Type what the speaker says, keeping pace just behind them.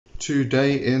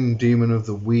Today in Demon of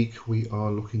the Week we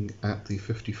are looking at the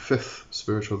 55th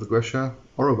spirit of the Goetia,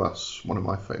 Orobas, one of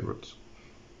my favourites.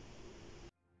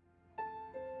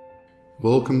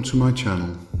 Welcome to my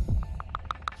channel.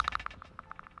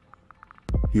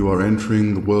 You are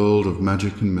entering the world of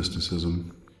magic and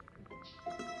mysticism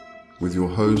with your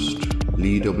host,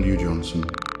 Lee W. Johnson.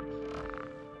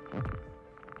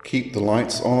 Keep the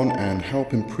lights on and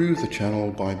help improve the channel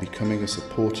by becoming a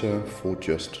supporter for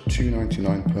just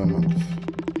 $2.99 per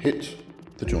month. Hit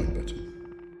the join button.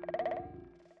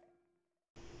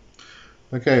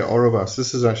 Okay, Orobas.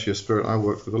 This is actually a spirit I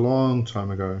worked with a long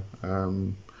time ago.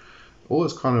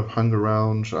 Always kind of hung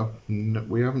around.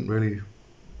 We haven't really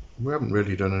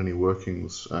done any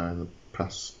workings in the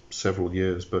past several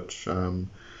years, but I've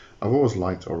always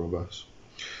liked Orobas.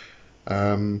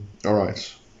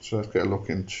 Alright, so let's get a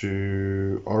look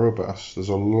into Orobas. There's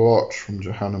a lot from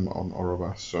Jehannam on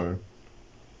Orobas, so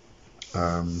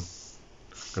I'm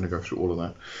going to go through all of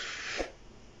that.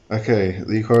 Okay,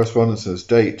 the correspondences.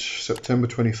 Date, September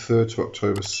 23rd to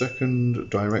October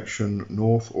 2nd. Direction,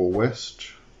 north or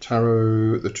west.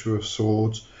 Tarot, the Two of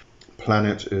Swords.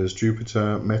 Planet is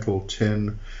Jupiter. Metal,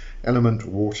 tin. Element,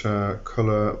 water.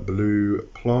 Color, blue.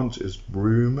 Plant is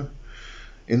broom.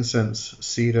 Incense,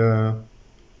 cedar.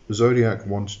 Zodiac,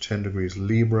 1 to 10 degrees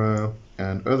Libra.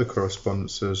 And other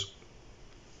correspondences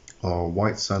are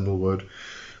white sandalwood,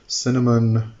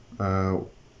 cinnamon,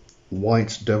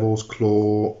 white devil's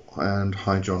claw, and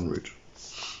high john root.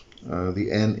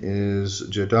 The N is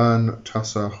Jedan,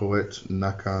 Tasa, Hoet,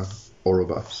 Naka,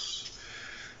 Orobas.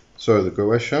 So the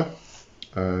Goetia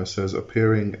says,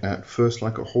 appearing at first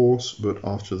like a horse, but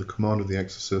after the command of the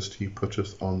Exorcist, he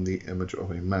putteth on the image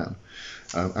of a man.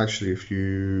 Actually, if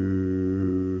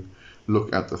you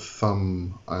look at the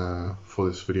thumb for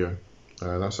this video,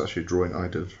 that's actually a drawing I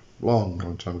did a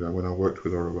long time ago when I worked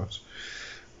with Orobas.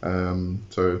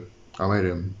 So I made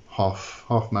him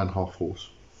half man, half horse.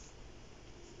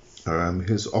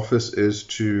 His office is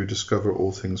to discover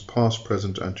all things past,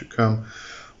 present, and to come.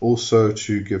 Also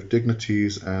to give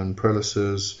dignities and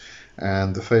prelacies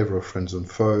and the favour of friends and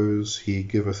foes. He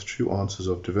giveth true answers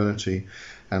of divinity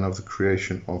and of the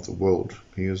creation of the world.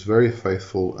 He is very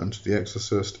faithful unto the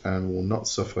Exorcist and will not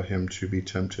suffer him to be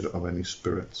tempted of any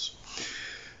spirits.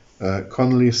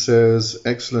 Connolly says,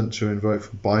 excellent to invoke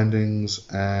for bindings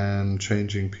and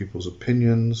changing people's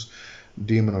opinions.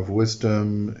 Demon of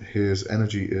wisdom, his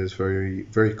energy is very,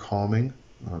 very calming.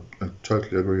 I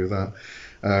totally agree with that.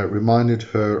 Reminded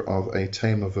her of a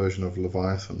tamer version of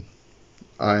Leviathan.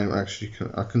 I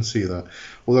can see that.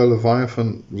 Although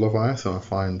Leviathan I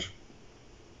find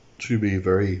to be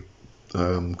very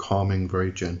calming,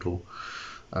 very gentle,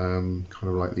 kind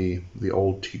of like the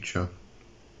old teacher.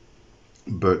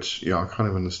 But yeah, I kind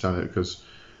of understand it because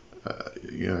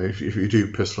if you do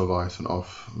piss Leviathan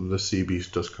off, the sea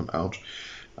beast does come out.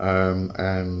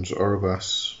 And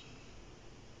Orobas,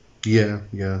 yeah,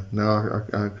 no,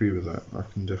 I agree with that. I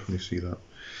can definitely see that.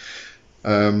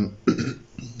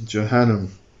 Jehannam.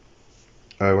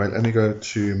 Wait, let me go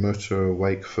to Motor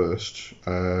Wake first.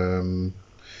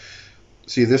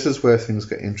 See, this is where things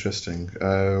get interesting.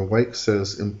 Wake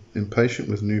says, impatient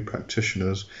with new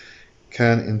practitioners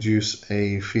can induce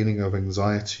a feeling of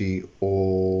anxiety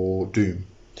or doom.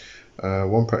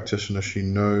 One practitioner she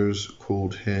knows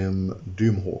called him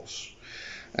Doom Horse.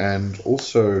 And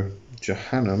also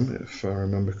Jehannam, if I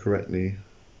remember correctly,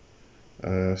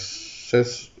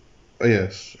 says, oh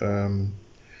yes, so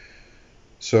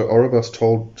Orobas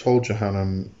told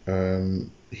Jehannam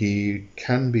he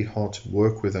can be hard to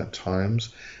work with at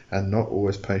times and not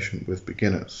always patient with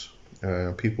beginners.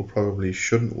 People probably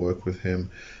shouldn't work with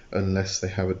him unless they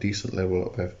have a decent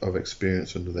level of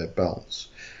experience under their belts.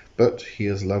 But he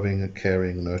is loving,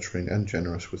 caring, nurturing, and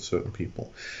generous with certain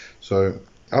people. So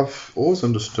I've always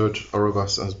understood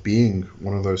Orobas as being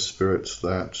one of those spirits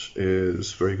that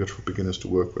is very good for beginners to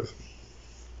work with.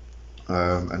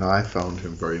 And I found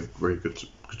him very, very good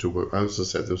to work. As I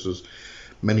said, this was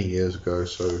many years ago,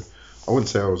 so I wouldn't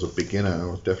say I was a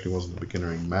beginner. I definitely wasn't a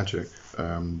beginner in magic,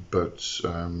 but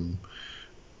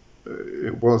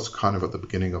it was kind of at the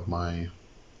beginning of my,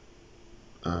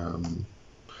 I'm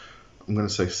going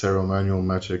to say ceremonial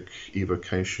magic,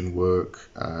 evocation work,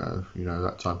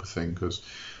 that type of thing, because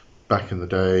back in the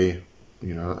day,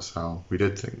 that's how we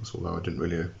did things, although I didn't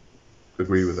really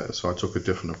agree with it, so I took a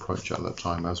different approach at that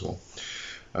time as well.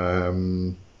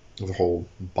 The whole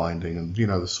binding and,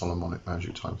 the Solomonic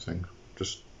magic type thing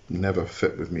just never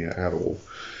fit with me at all.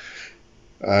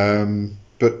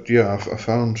 But yeah,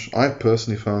 I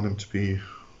personally found him to be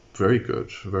very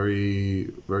good, very,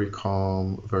 very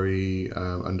calm, very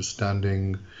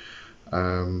understanding,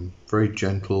 very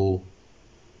gentle,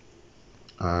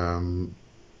 and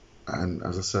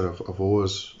as I said, I've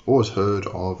always heard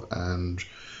of and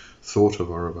thought of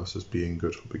Orobas as being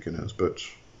good for beginners, but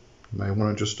you may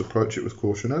want to just approach it with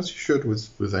caution, as you should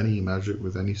with any magic,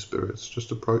 with any spirits.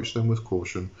 Just approach them with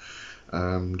caution.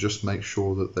 Just make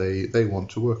sure that they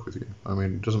want to work with you. I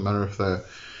mean, it doesn't matter if they're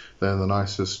the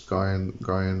nicest guy in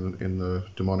the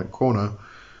demonic corner.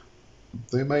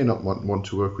 They may not want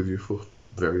to work with you for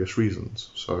various reasons.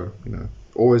 So,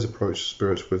 always approach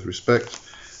spirits with respect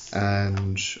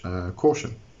and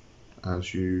caution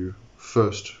as you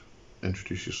first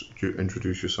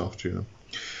introduce yourself to them.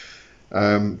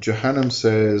 Jehannam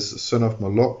says, son of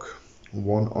Moloch,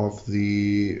 one of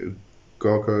the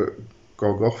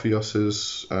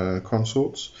Gorgophios'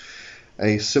 consorts,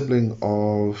 a sibling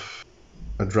of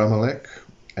Adramelech,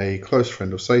 a close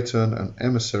friend of Satan, an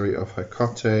emissary of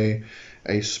Hecate,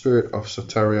 a spirit of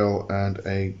Satariel, and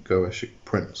a Goetic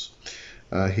prince.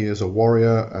 He is a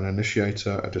warrior, an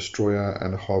initiator, a destroyer,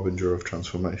 and a harbinger of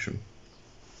transformation.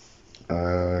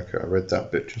 Okay, I read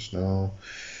that bit just now.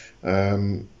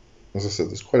 As I said,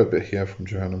 there's quite a bit here from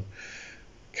Jehannam.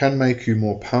 Can make you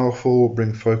more powerful,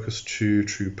 bring focus to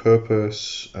true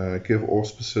purpose, give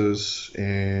auspices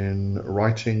in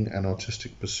writing and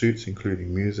artistic pursuits,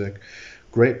 including music,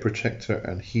 great protector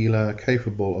and healer,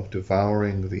 capable of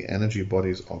devouring the energy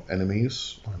bodies of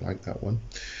enemies. I like that one.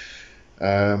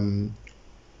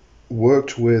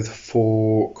 Worked with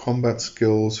for combat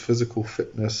skills, physical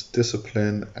fitness,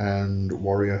 discipline, and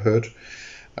warriorhood.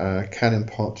 Can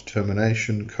impart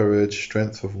determination, courage,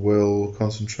 strength of will,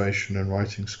 concentration, and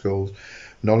writing skills.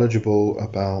 Knowledgeable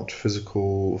about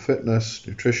physical fitness,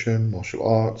 nutrition, martial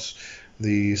arts,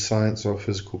 the science of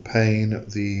physical pain,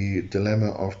 the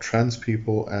dilemma of trans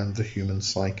people, and the human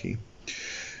psyche.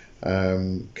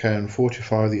 Can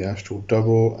fortify the astral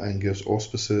double and gives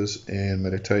auspices in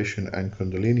meditation and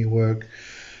kundalini work.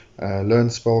 Learn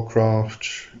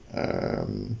spellcraft,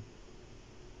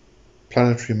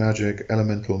 planetary magic,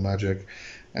 elemental magic,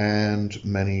 and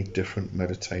many different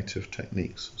meditative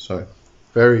techniques. So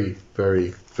very,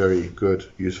 very, very good,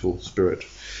 useful spirit.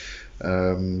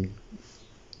 Great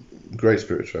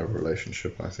spirit to have a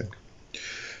relationship, I think.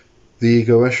 The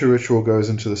Goetia ritual goes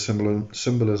into the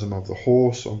symbolism of the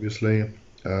horse, obviously,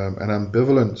 an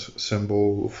ambivalent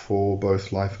symbol for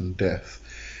both life and death,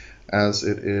 as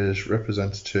it is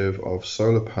representative of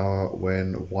solar power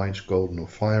when white, golden, or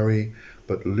fiery,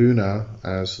 but lunar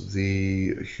as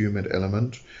the humid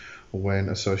element when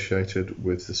associated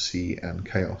with the sea and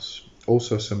chaos.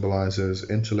 Also symbolizes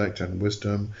intellect and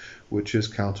wisdom, which is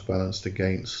counterbalanced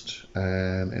against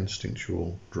an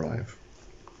instinctual drive.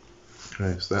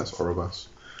 Okay, so that's Orobas.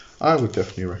 I would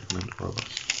definitely recommend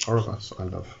Orobas. Orobas, I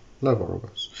love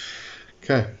Orobas.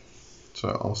 Okay, so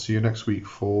I'll see you next week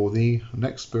for the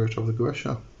next spirit of the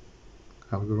Goetia.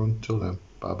 Have a good one. Till then,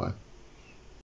 bye bye.